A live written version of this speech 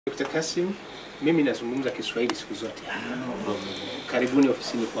Dr. Kasim, mimi nazungumza Kiswahili siku zote. Karibuni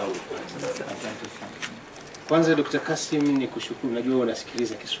ofisini kwangu. Kwanza Dr. Kasim, nikushukuru, najua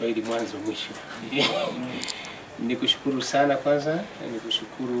unasikiliza Kiswahili mwanzo mwisho. Nikushukuru sana kwanza,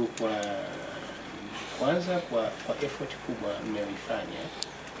 nikushukuru kwa effort kubwa mnayoifanya.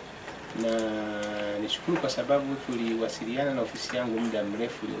 Na nishukuru kwa sababu tuliwasiliana na ofisi yangu muda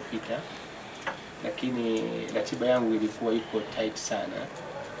mrefu uliopita, lakini ratiba yangu ilikuwa iko tight sana.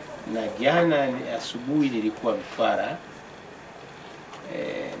 Na jana asubuhi nilikuwa Mtwara,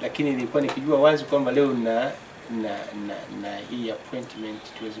 lakini nilikuwa nikijua wazi kwamba leo na hii appointment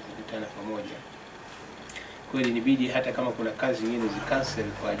tuweze kukutana pamoja. Kweli inabidi hata kama kuna kazi nyingine zikansel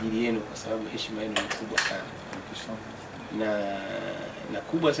kwa ajili yenu, kwa sababu heshima yenu ni kubwa sana. Na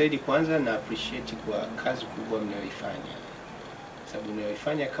kubwa zaidi, kwanza na appreciate kwa kazi kubwa mnayoifanya. Sababu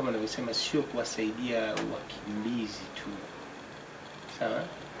mnayoifanya kama ninavyosema, sio kuwasaidia wakimbizi tu. Sawa?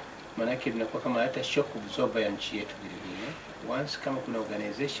 Maana yake tunakuwa kama hata shock absorber ya nchi yetu vile vile. Once kama kuna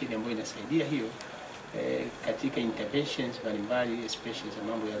organization ambayo inasaidia hiyo katika interventions mbalimbali, especially za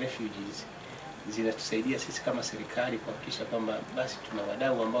mambo ya refugees, zinatusaidia sisi kama serikali kuhakikisha kwamba basi tuna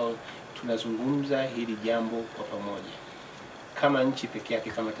wadau ambao tunazungumza hili jambo kwa pamoja. Kama nchi pekee yake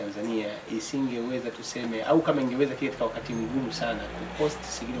kama Tanzania isingeweza tuseme, au kama ingeweza katika wakati mgumu sana kupost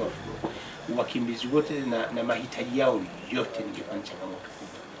sigili wakimbizi wote na mahitaji yao yote, ningekuwa ni changamoto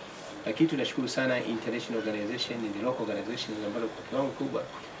kubwa. Lakini tunashukuru sana international organization and local organizations ambazo kwa kiwango kubwa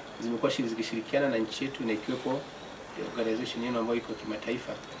zimekuwa zikishirikiana na nchi yetu, na ikiwepo organization yenu ambayo iko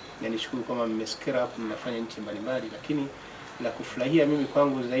kimataifa, na nishukuru kama mmescale up mnafanya nchi mbalimbali. Lakini la kufurahia mimi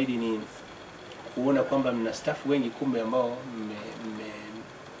kwangu zaidi ni kuona kwamba mna staff wengi kumbe ambao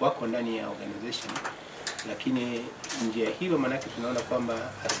wako ndani ya organization. Lakini njia hiyo manake tunaona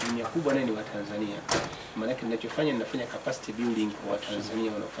kwamba asilimia kubwa ni wa Tanzania. Manake ninachofanya ninafanya capacity building kwa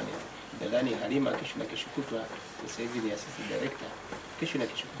Tanzania wanaofanya. Nadhani Halima kesho na kesho kutwa, sasa hivi ni assistant director, kesho na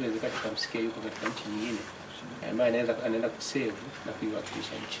kesho kutwa inaweza tukamsikia yuko katika nchi nyingine ambaye anaenda kusave na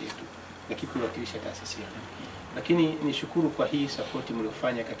kuiwakilisha nchi yetu na kuiwakilisha taasisi yetu. Lakini nishukuru kwa hii support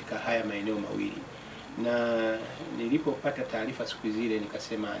mliofanya katika haya maeneo mawili. Na nilipopata taarifa siku zile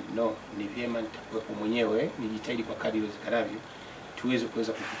nikasema no, ni vyema nitakuwepo mwenyewe, nijitahidi kwa kadri iwezekanavyo tuweze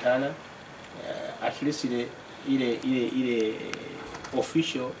kuweza kukutana, at least ile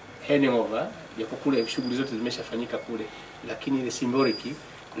official handover ya kule, shughuli zote zimeshafanyika kule, lakini ile symbolic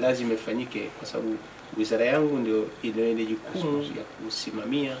lazima ifanyike, kwa sababu wizara yangu ndio ile jukumu ya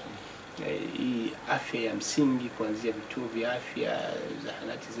kusimamia hii afya ya msingi, kuanzia vituo vya afya,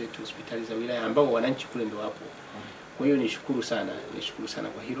 zahanati zetu, hospitali za wilaya, ambao wananchi kule ndio wapo. Kwa hiyo nishukuru sana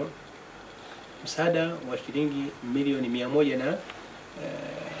kwa hilo. Msaada wa shilingi milioni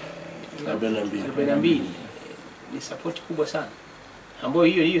 142 ni support kubwa sana, ambayo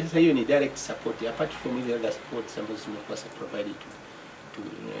hiyo sasa ni direct support apart from the other supports ambazo zimekuwa provided to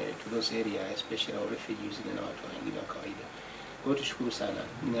those areas, especially our refugees na watu wengine wa kawaida. Kwa hiyo tushukuru sana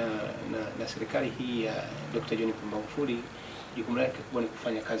na serikali hii ya Dr. John Magufuli, jukumu lake kubwa ni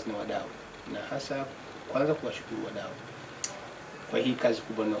kufanya kazi na wadau, na hasa kwanza kuwashukuru wadau kwa hii kazi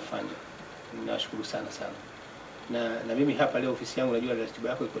kubwa mnayofanya. Nashukuru sana. Na mimi hapa leo ofisi yangu, najua ratiba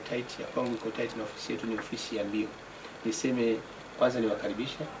yako iko tight, ya kwangu iko tight, na ofisi yetu ni ofisi ya mbio. Niseme kwanza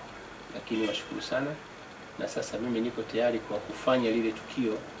niwakaribisha, lakini washukuru sana. Na sasa mimi niko tayari kwa kufanya lile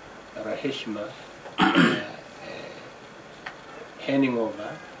tukio la heshima handing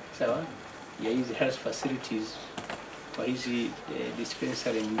over, sawa, ya hizi health facilities kwa hizi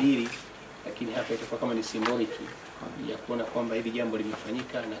dispensary mbili. Lakini hapa itakuwa kama ni symbolic ya kuona kwamba hili jambo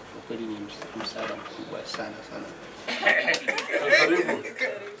limefanyika, na kwa kweli ni msaada mkubwa sana.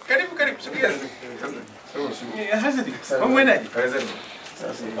 Karibu sogea. Hazidi. Mwenaje?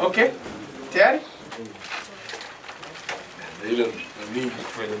 Okay. Tayari? Ile ni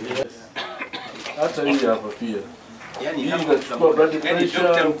hata hii hapa pia. Yani nachukua blood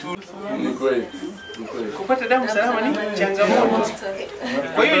pressure ni kweli. Kupata damu salama ni changamoto.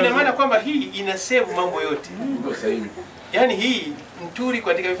 Kwa hiyo ina maana kwamba hii ina save mambo yote. Ndio sahihi. Yani hii mturi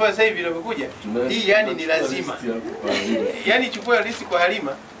katika vifaa sasa hivi vinavyokuja, hii yani ni lazima. Yani chukua listi kwa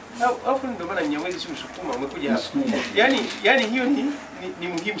Halima. Au ndio maana Nyamwezi si Msukuma umekuja hapa. Yani hiyo ni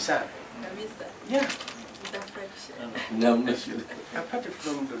muhimu sana. Kabisa. Yeah. Apart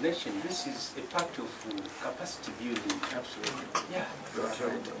from donation, this is a part of capacity building. Absolutely.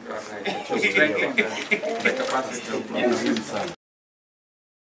 Yeah.